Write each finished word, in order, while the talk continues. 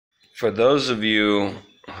For those of you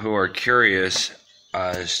who are curious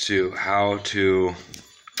as to how to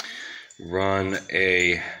run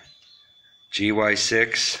a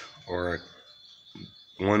GY6 or a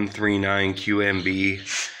 139 QMB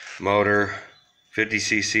motor,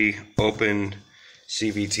 50cc open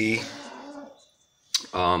CVT,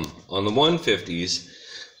 on the 150s,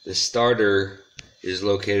 the starter is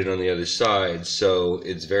located on the other side, so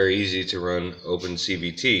it's very easy to run open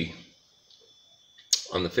CVT.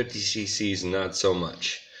 On the 50cc's, not so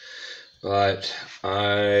much. But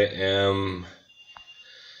I am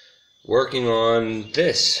working on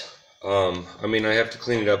this. I mean, I have to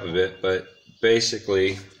clean it up a bit, but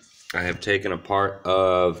basically, I have taken a part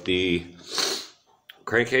of the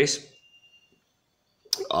crankcase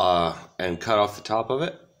and cut off the top of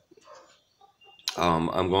it.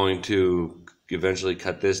 I'm going to eventually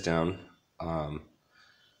cut this down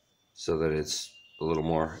so that it's a little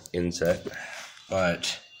more inset.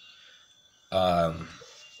 But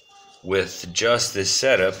with just this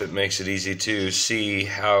setup, it makes it easy to see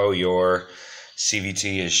how your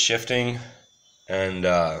CVT is shifting and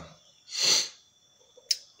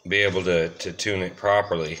be able to tune it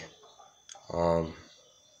properly. But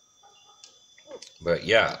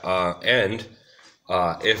yeah, and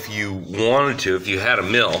if you wanted to, if you had a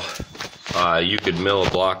mill, you could mill a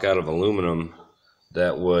block out of aluminum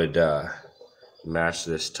that would match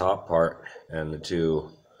this top part and the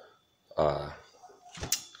two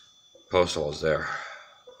post holes there.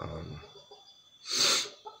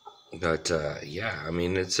 Yeah, I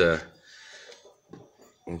mean, it's a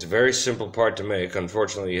very simple part to make.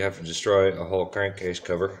 Unfortunately, you have to destroy a whole crankcase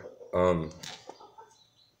cover.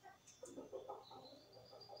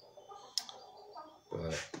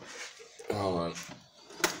 But hold on,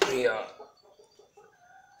 let me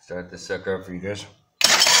start this sucker up for you guys.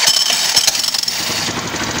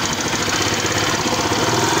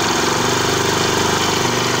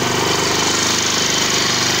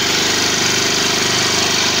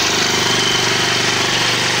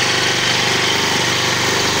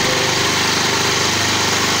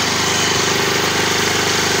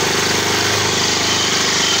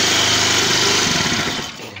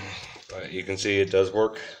 You can see it does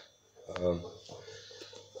work.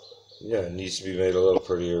 Yeah, it needs to be made a little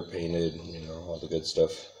prettier, painted, you know, all the good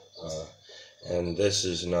stuff. And this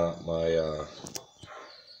is not my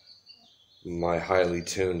my highly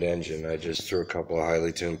tuned engine. I just threw a couple of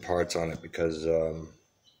highly tuned parts on it because,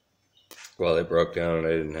 well, they broke down and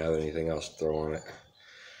I didn't have anything else to throw on it.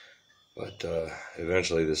 But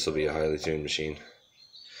eventually this will be a highly tuned machine.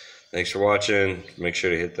 Thanks for watching. Make sure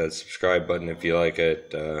to hit that subscribe button if you like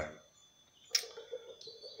it.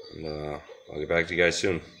 And I'll get back to you guys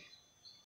soon.